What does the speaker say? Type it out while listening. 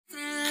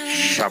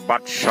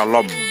Shabbat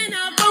Shalom.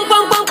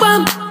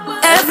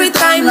 Every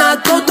time I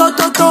to.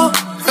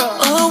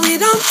 Oh, we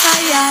don't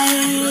tire.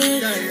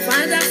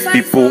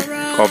 People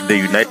of the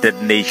United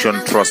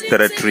Nations Trust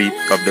Territory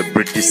of the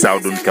British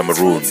Southern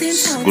Cameroon,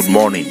 good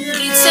morning.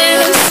 It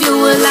says you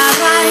will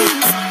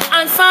arise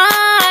and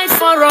fight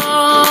for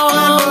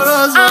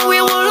us, and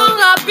we will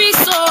all be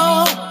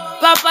so.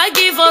 Papa,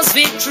 give us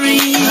victory.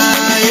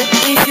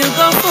 If you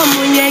go for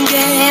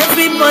Munyenge,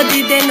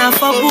 everybody then are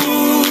for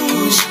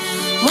bush.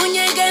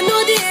 Munyenge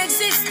know the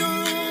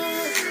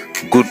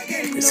existence. Good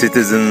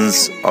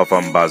citizens of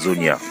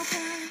Ambazonia,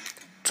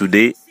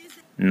 today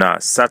na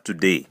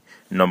Saturday,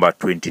 number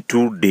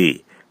 22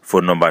 day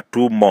for number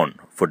 2 month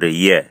for the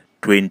year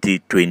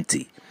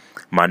 2020.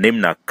 My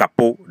name na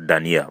Capo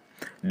Daniel.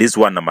 This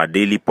one na my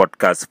daily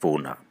podcast for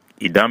una.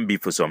 It don't be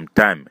for some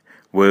time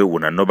where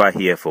una never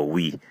hear for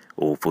we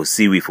or for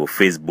see we for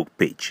Facebook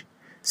page.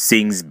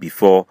 Since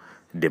before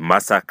the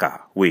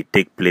massacre will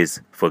take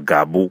place for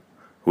Ngarbuh,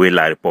 where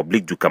La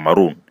Republique du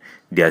Cameroon,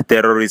 their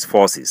terrorist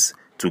forces,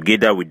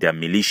 together with their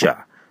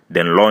militia,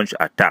 then launch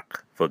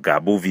attack for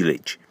Ngarbuh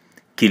village,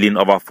 killing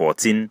over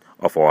 14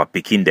 of our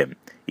Pikindem,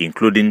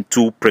 including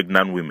 2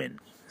 pregnant women,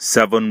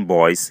 7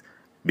 boys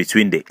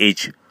between the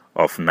age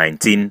of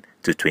 19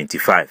 to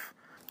 25,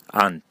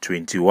 and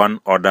 21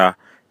 other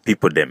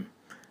people them.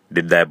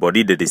 Their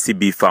body that they still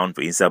be found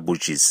for inside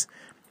bushes,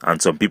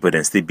 and some people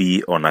then still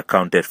be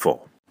unaccounted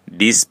for.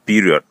 This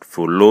period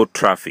for low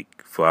traffic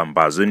for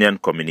Ambazonian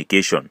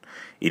communication,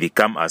 it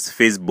come as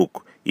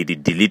Facebook,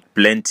 it delete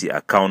plenty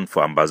account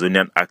for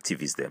Ambazonian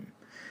activists them.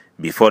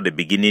 Before the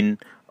beginning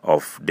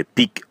of the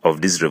peak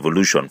of this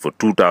revolution for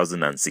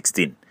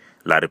 2016,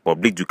 La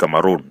Republique du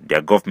Cameroon,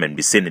 their government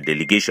be sent a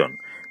delegation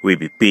will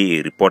be pay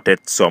a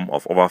reported sum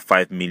of over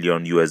 $5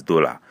 million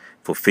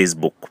for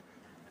Facebook.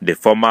 The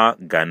former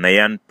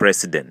Ghanaian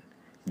president,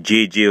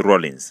 J.J.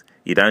 Rawlings,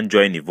 he done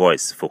join the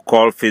voice for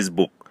call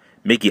Facebook,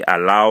 make it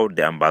allow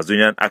the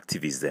Ambazonian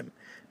activists them,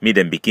 make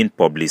them begin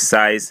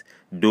publicize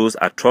those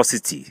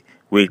atrocities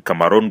where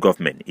Cameroon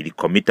government it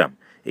commit them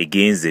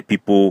against the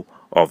people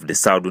of the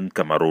southern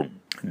Cameroon.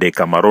 The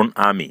Cameroon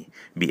army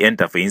be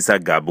enter for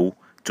inside Ngarbuh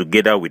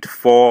together with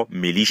 4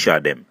 militia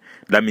them.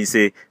 That means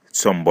say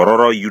some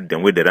Bororo youth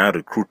them where they don't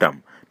recruit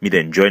them, me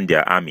then join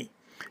their army.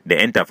 They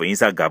enter for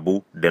inside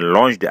Ngarbuh, then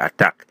launch the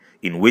attack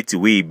in which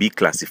way be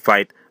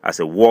classified as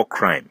a war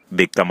crime.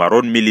 The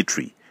Cameroon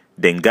military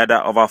then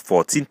gather over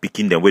 14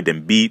 Pikin them where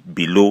them be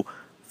below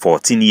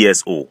 14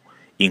 years old,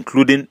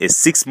 including a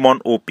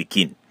 6-month-old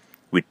Pikin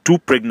with 2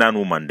 pregnant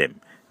women them.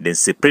 Then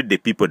separate the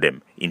people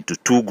them into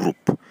 2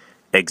 groups,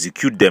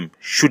 execute them,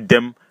 shoot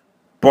them,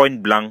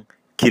 point blank,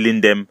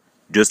 killing them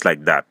just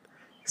like that,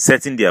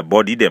 setting their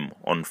body them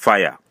on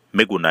fire.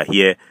 Make una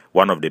hear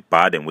one of the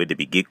part and where they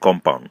be gate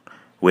compound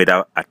where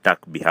that attack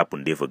be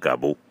happen there for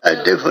Ngarbuh. I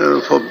dey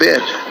for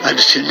bed, I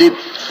sleep.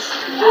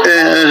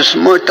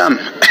 Small time,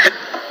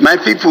 my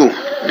people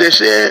they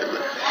say,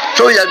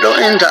 "Soya don't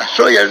enter,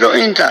 soya don't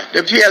enter."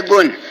 The fear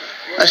gone.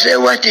 I say,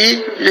 "What?"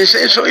 They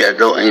say, "Soya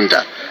don't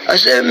enter." I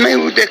say,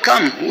 "Maybe they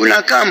come,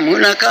 una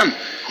come."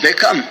 They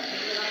come,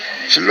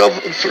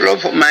 flow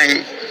for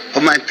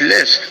my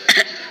place.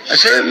 I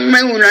say,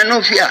 "Maybe una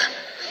no fear.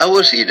 I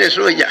will see the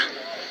soldier."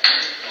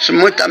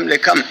 Small time they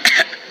come,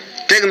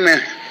 take me.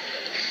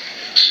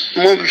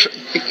 Move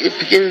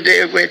begin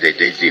there where they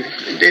take me.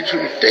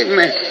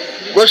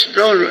 Go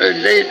down.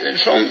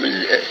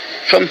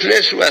 Some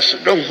place was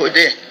done for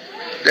there.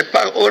 They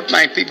park all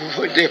my people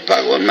for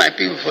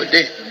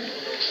there.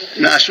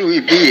 Now so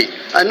we be.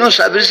 I know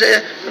Sabi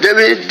say they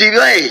will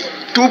divide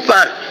 2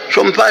 parts.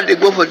 Some part they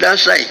go for that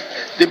side.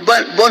 The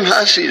born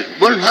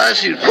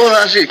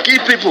houses,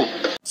 kill people.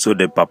 So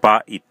the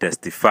papa he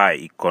testify,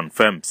 he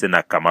confirm say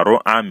na Cameroon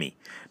army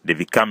they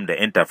become the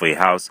enter for a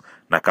house.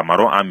 Na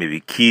Cameroon army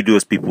will kill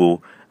those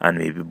people and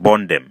maybe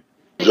burn them.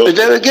 They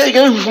will get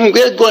them from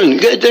get gone.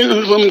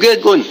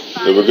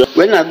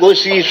 When I go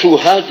see so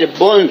hard the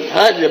bone.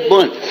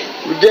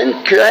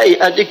 Then cry,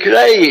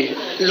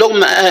 look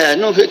my eye,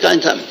 no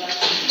can't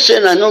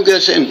send I no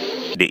get send.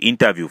 The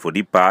interview for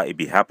the pa it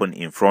be happen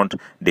in front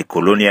the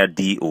colonial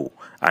DO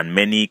and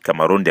many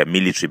Cameroon their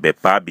military be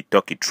pa be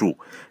talk it true.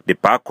 The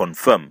pa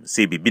confirm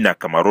say be been a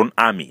Cameroon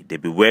army, they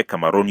be wear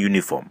Cameroon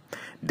uniform.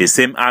 The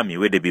same army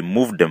where they be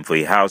move them for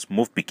a house,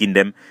 move picking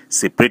them,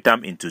 separate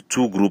them into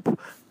 2 groups,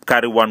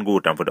 carry 1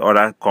 goat and for the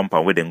other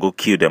compound where they go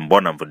kill them,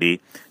 burn them for the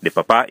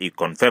papa he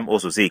confirm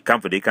also say he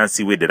come for they can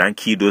see where they don't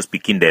kill those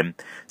picking them,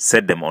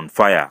 set them on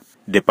fire.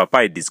 The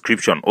papa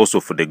description also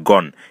for the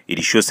gun,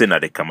 it shows saying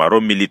that the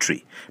Cameroon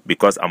military,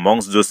 because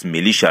amongst those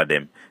militia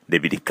them, they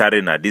be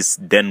carrying this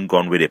den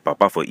gun with the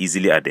papa for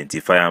easily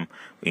identify them,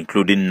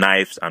 including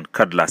knives and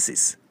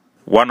cutlasses.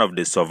 One of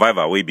the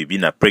survivor wey be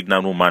being a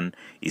pregnant woman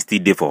is still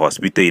there for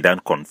hospital. He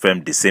don't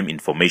confirm the same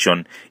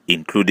information,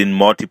 including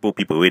multiple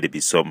people where they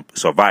be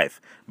survive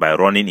by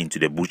running into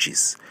the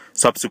bushes.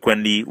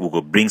 Subsequently, we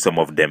will bring some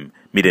of them,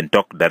 meet and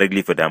talk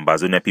directly for the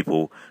Ambazonia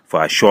people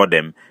for assure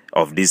them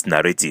of this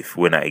narrative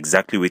when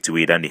exactly which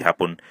way that it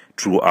happened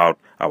throughout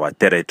our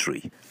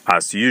territory.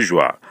 As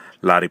usual,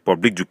 La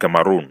République du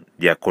Cameroon,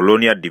 their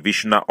colonial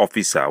divisional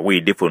officer,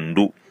 wey dey for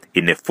Ndu,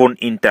 in a phone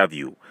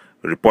interview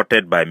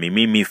reported by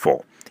Mimi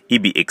Mifo, he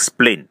be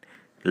explained,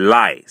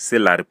 lie, say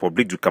La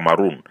République du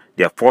Cameroon,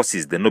 their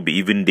forces, they no be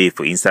even there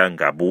for inside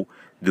Ngarbuh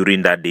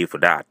during that day for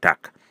that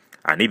attack.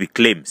 And he be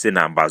claim, say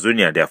na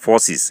Ambazonia, their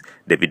forces,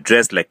 they be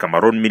dressed like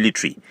Cameroon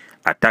military,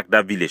 attack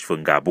that village for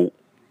Ngarbuh.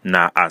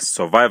 Now, as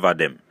survivor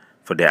them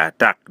for the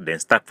attack, then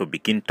start for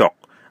begin talk,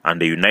 and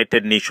the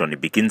United Nations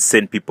begin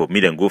send people, me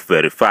then go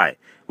verify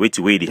which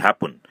way it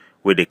happened,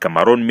 where the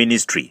Cameroon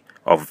Ministry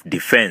of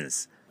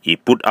Defense, he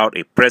put out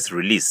a press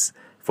release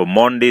for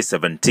Monday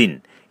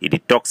 17.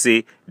 It talk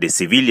say the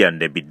civilian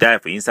they be die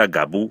for inside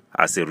Ngarbuh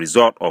as a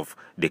result of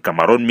the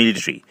Cameroon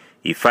military.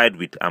 He fight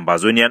with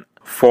Ambazonian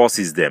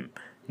forces them.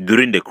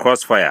 During the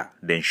crossfire,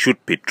 then shoot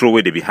petrol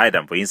where they be hide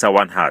them for inside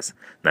one house.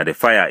 Now the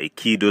fire it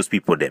kill those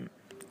people them.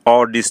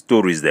 All these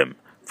stories them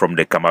from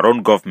the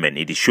Cameroon government,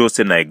 it shows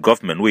that a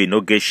government where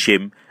no get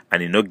shame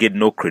and it no get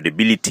no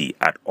credibility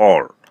at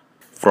all.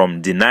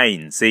 From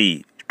denying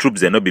say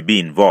troops they no be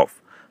involved.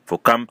 For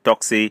come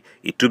talk say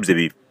it troops they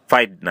be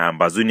fight na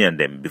Ambazonian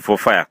them before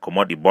fire come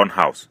out the burn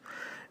house.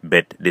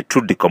 But the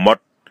truth they come out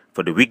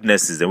for the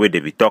weaknesses the way they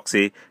be talk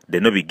say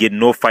they no be get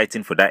no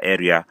fighting for that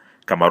area.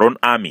 Cameroon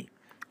army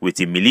with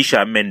the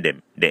militia men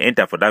them, they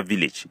enter for that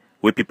village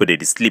where people they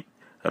sleep,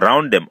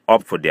 round them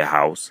up for their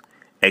house,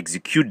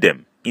 execute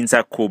them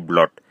inside cold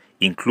blood,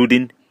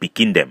 including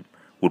picking them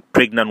with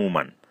pregnant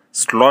women,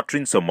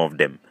 slaughtering some of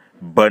them,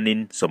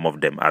 burning some of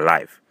them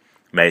alive.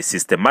 Now a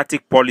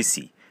systematic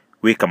policy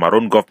where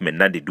Cameroon government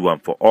now they do them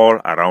for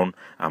all around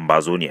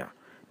Ambazonia.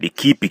 They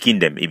keep picking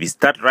them. If you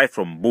start right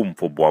from Boom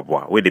for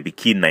Boa, where they be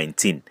kill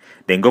 19,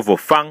 then go for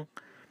Fang,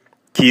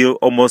 kill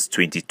almost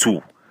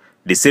 22.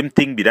 The same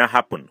thing be that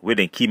happen where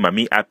they kill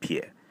Mami up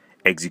here,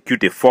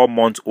 execute a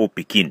 4-month-old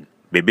Pekin,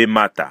 Bebe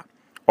Mata,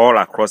 all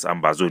across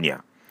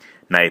Ambazonia.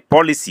 Now a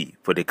policy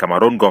for the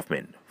Cameroon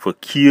government for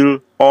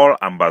kill all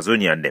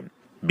Ambazonian them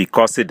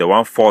because they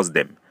want force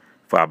them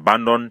for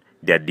abandon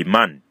their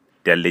demand,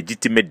 their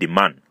legitimate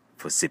demand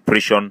for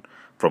separation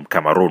from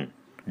Cameroon.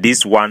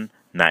 This one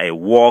na a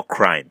war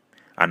crime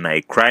and na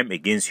a crime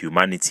against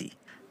humanity.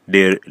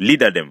 The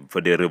leader them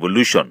for the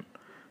revolution,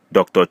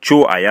 Dr.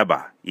 Cho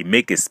Ayaba, he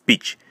make a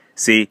speech,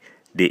 say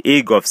the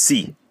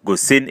AGOVC go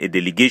send a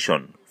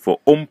delegation for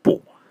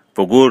Ompo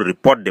for go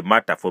report the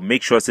matter, for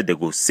make sure say they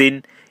go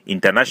send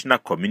international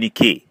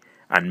communique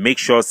and make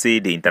sure say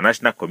the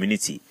international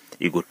community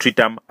it go treat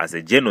them as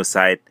a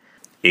genocide,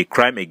 a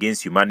crime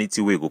against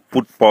humanity where go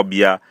put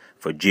Pobia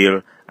for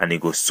jail and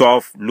it go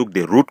solve, look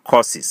the root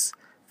causes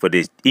for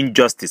the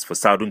injustice for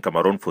Southern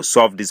Cameroon for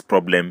solve this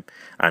problem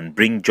and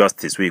bring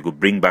justice where it go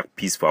bring back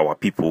peace for our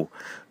people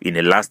in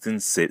a lasting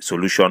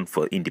solution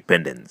for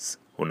independence.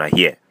 Una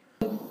here.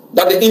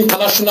 That the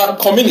international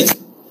community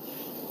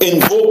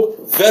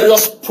invoke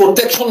various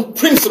protection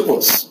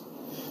principles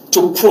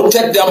to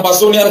protect the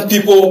Ambazonian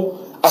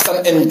people as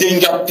an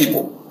endangered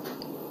people.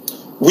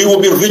 We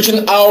will be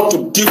reaching out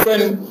to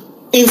different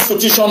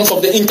institutions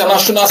of the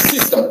international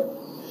system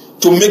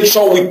to make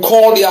sure we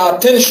call their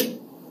attention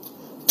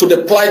to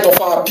the plight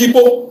of our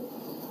people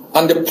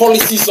and the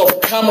policies of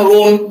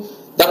Cameroon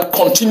that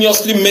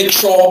continuously make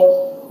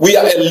sure we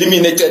are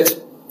eliminated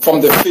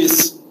from the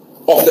face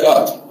of the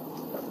earth.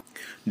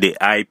 The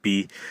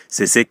IP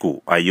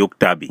Seseko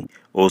Ayoktabi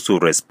also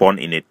respond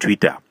in a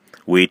Twitter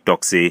where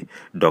talk say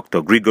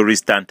Dr. Gregory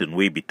Stanton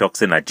will be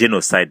talking a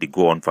genocide to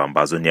go on for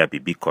Ambazonia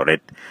be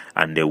correct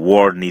and the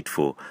war need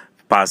for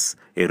pass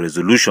a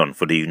resolution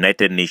for the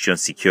United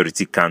Nations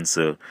Security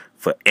Council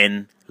for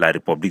end La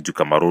République du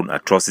Cameroon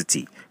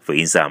atrocity for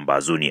inside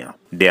Ambazonia.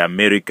 The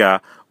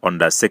America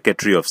Under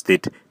Secretary of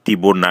State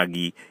Thibault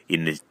Nagy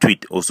in a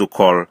tweet also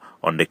called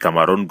on the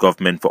Cameroon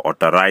government for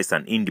authorize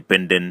an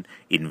independent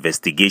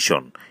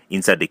investigation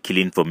inside the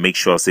killing for make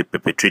sure say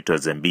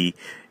perpetrators and be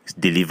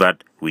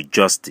delivered with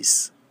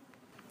justice.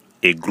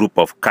 A group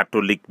of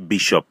Catholic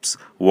bishops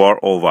world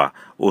over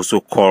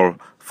also call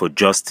for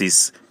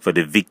justice for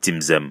the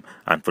victims and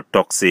for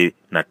talk say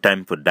na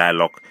time for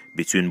dialogue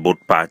between both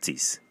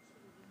parties.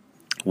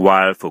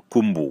 While for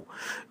Kumbu,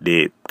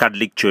 the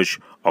Catholic Church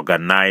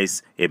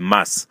organized a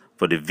mass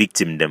for the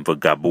victim them for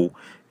Ngarbuh.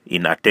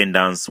 In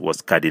attendance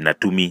was Cardinal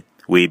Tumi,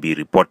 where be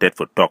reported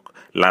for talk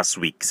last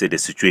week, say the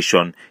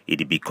situation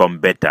it become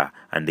better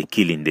and the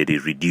killing they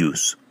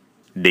reduce.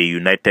 The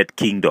United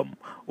Kingdom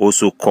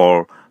also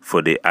called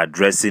for the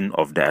addressing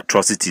of the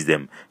atrocities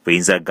them for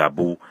inside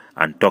Ngarbuh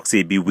and talk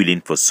say be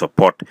willing for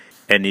support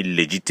any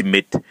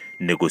legitimate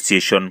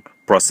negotiation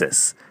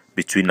process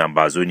between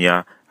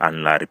Ambazonia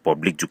and La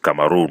République du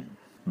Cameroon.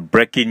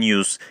 Breaking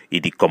news,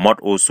 it come out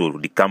also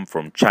come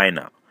from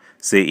China.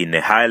 Say in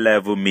a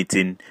high-level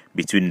meeting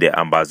between the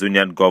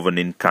Ambazonian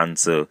Governing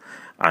Council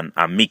and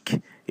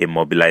AMIC, a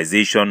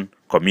mobilization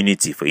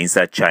community for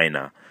inside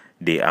China,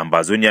 the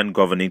Ambazonian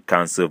Governing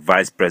Council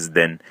Vice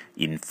President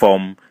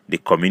informed the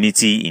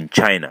community in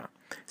China.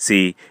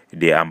 Say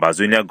the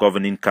Ambazonian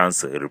Governing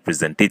Council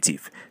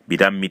representative be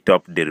that meet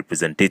up the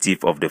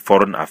representative of the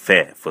Foreign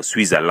Affairs for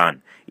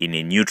Switzerland in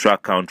a neutral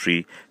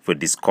country for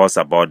discuss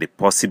about the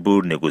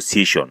possible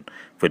negotiation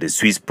for the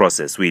Swiss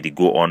process where they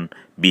go on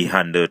be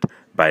handled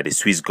by the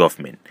Swiss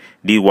government.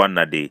 The one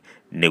that the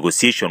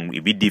negotiation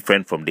will be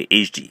different from the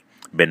HD,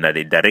 but that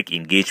the direct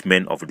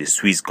engagement of the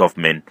Swiss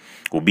government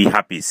will be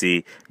happy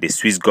say the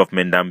Swiss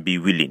government then be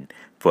willing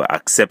for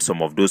accept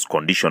some of those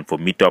conditions for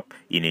meet up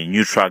in a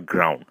neutral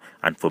ground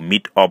and for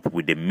meet up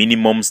with the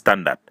minimum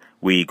standard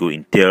where you go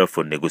entail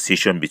for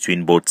negotiation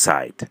between both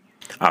sides.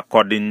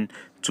 According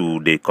to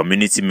the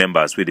community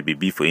members where they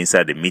be for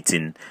inside the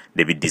meeting,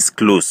 they be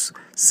disclose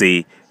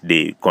say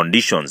the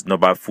conditions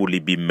never fully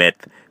be met,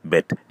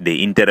 but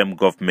the interim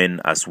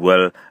government as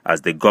well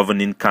as the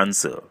governing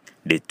council,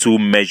 the two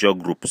major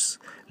groups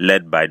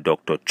led by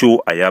Dr.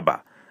 Cho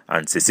Ayaba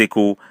and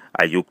Seseko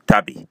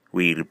Ayuktabi,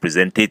 we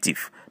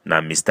representative na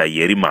Mr.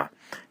 Yerima,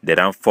 they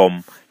then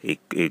form a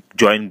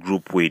joint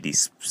group where they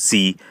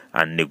see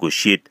and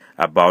negotiate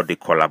about the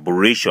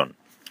collaboration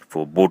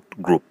for both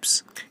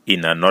groups.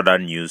 In another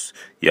news,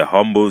 your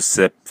humble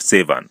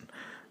servant,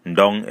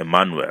 Ndong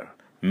Emmanuel,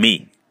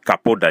 me,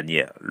 Capo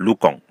Daniel,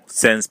 Lukong,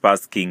 since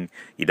past king,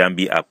 he then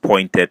be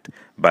appointed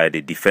by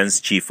the defense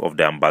chief of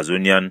the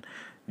Ambazonian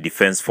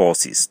Defense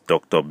Forces,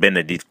 Dr.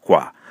 Benedict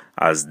Kwa,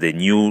 as the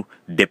new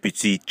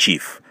deputy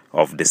chief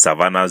of the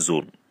Savannah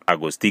Zone. I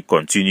go still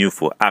continue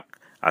for act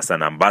as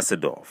an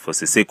ambassador for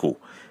Seseko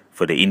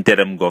for the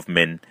interim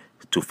government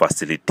to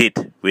facilitate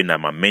when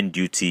I'm a main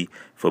duty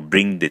for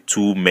bring the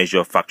two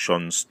major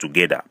factions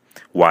together,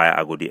 while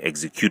I go to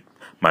execute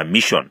my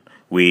mission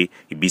where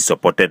it be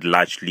supported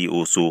largely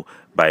also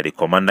by the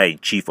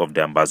commander-in-chief of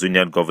the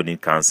Ambazonian Governing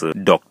Council,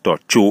 Dr.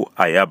 Cho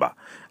Ayaba.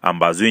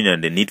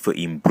 Ambazonian, the need for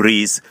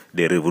embrace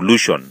the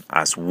revolution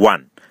as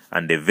one,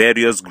 and the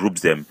various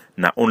groups them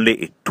not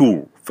only a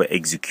tool for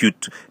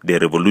execute the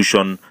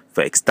revolution,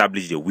 for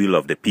establish the will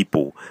of the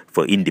people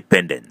for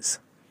independence.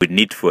 We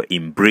need for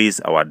embrace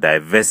our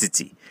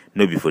diversity,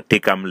 not before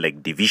take them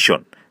like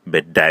division,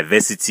 but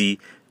diversity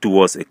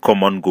towards a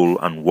common goal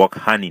and work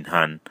hand in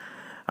hand.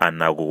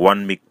 And I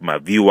want to make my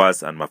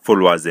viewers and my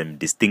followers them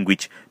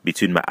distinguish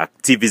between my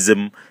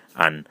activism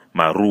and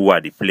my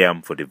ruwa the play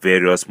for the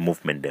various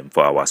movement them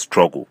for our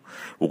struggle.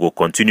 We will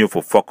continue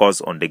for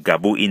focus on the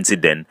Ngarbuh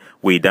incident,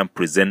 where it then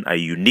present a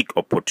unique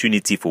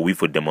opportunity for we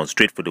for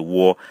demonstrate for the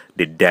war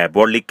the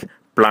diabolic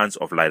plans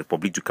of La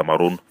Republique du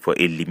Cameroon for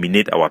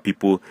eliminate our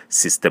people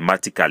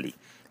systematically.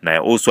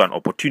 Now also an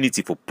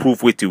opportunity for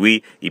proof way to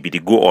way it be the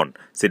go on.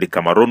 Say the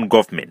Cameroon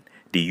government,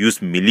 they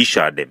use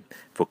militia them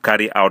for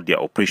carry out their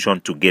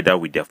operation together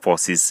with their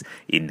forces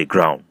in the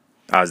ground.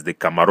 As the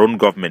Cameroon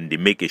government, they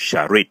make a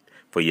charade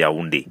for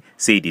Yaoundé.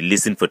 Say they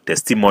listen for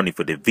testimony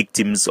for the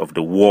victims of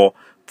the war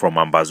from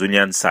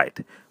Ambazonian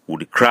side.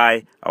 Would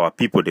cry our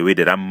people the way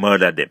they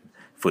murder them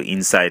for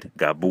inside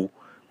Ngarbuh,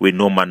 where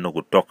no man no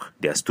go talk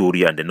their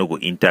story and they no go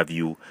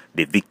interview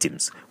the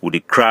victims. Would they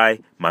cry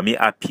Mami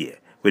Appier,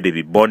 where they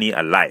be born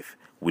alive,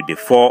 with the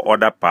 4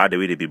 other part the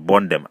way they be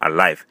born them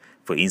alive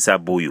for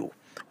inside Boyo,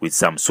 with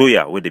some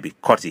Soya where they be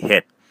cut the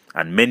head,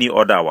 and many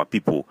other our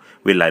people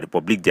where La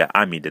Republique their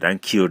army they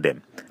don't kill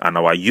them, and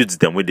our youths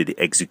them where they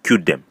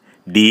execute them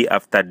day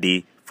after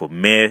day for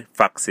mere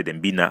facts them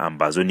being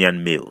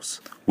Ambazonian males.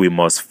 We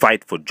must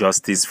fight for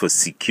justice, for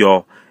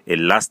secure a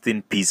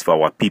lasting peace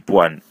for our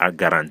people, and a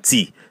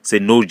guarantee say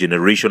no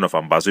generation of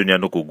Ambazonian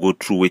no could go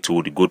through what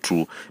would go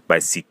through by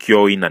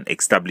securing and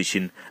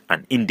establishing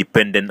an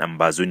independent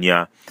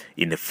Ambazonia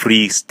in a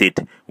free state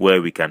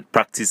where we can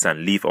practice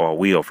and live our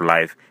way of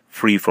life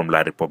free from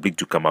La Republique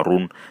du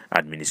Cameroon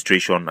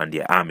administration and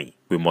their army.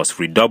 We must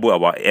redouble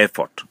our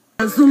effort.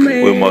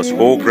 We must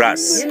hold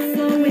grass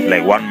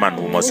like one man.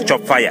 We must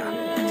chop fire.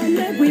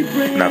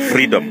 Now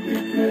freedom,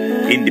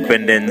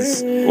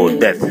 independence or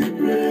death.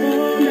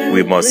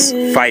 We must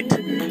fight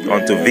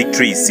until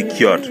victory is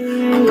secured.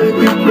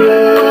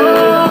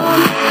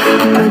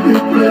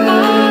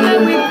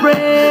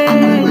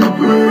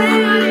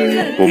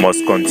 We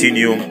must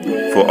continue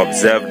to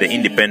observe the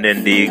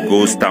Independent Day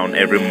goes down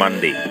every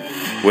Monday,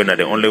 when are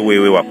the only way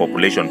our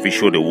population will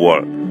show the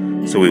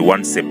world. So we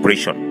want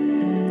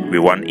separation, we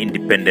want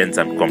independence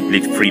and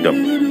complete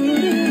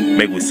freedom.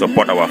 Make we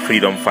support our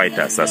freedom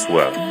fighters as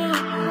well.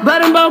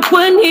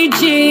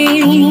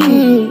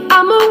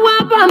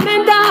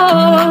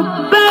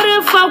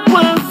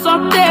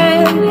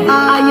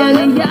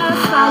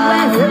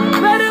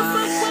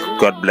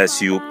 God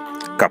bless you.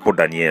 Capo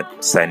Daniel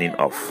signing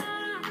off.